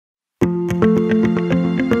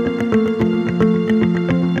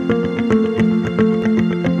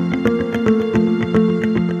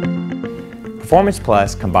Performance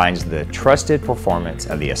Plus combines the trusted performance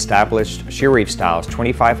of the established SheerWeave Styles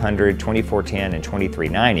 2500, 2410, and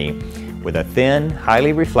 2390 with a thin,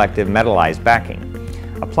 highly reflective metallized backing.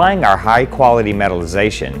 Applying our high-quality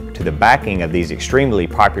metallization to the backing of these extremely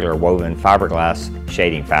popular woven fiberglass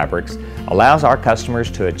shading fabrics allows our customers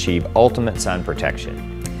to achieve ultimate sun protection.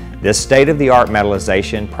 This state-of-the-art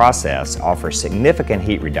metallization process offers significant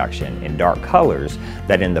heat reduction in dark colors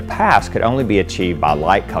that in the past could only be achieved by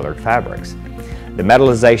light-colored fabrics. The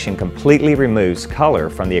metallization completely removes color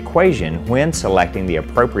from the equation when selecting the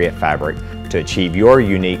appropriate fabric to achieve your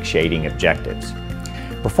unique shading objectives.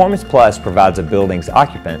 Performance Plus provides a building's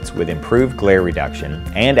occupants with improved glare reduction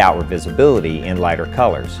and outward visibility in lighter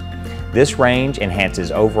colors. This range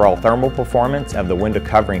enhances overall thermal performance of the window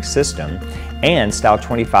covering system, and Style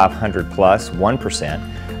 2500 Plus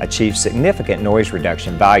 1% achieves significant noise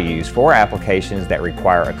reduction values for applications that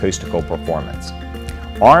require acoustical performance.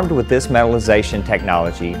 Armed with this metallization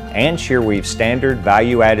technology and SheerWeave's standard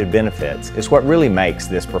value-added benefits is what really makes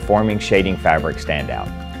this performing shading fabric stand out.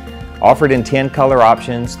 Offered in 10 color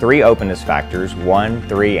options, 3 openness factors, 1,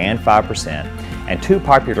 3, and 5%, and 2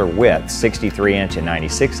 popular widths, 63-inch and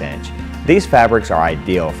 96-inch, these fabrics are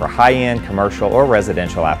ideal for high-end commercial or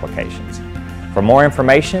residential applications. For more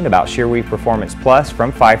information about SheerWeave Performance Plus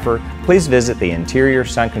from Phifer, please visit the Interior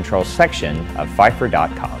Sun Control section of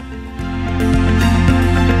Phifer.com.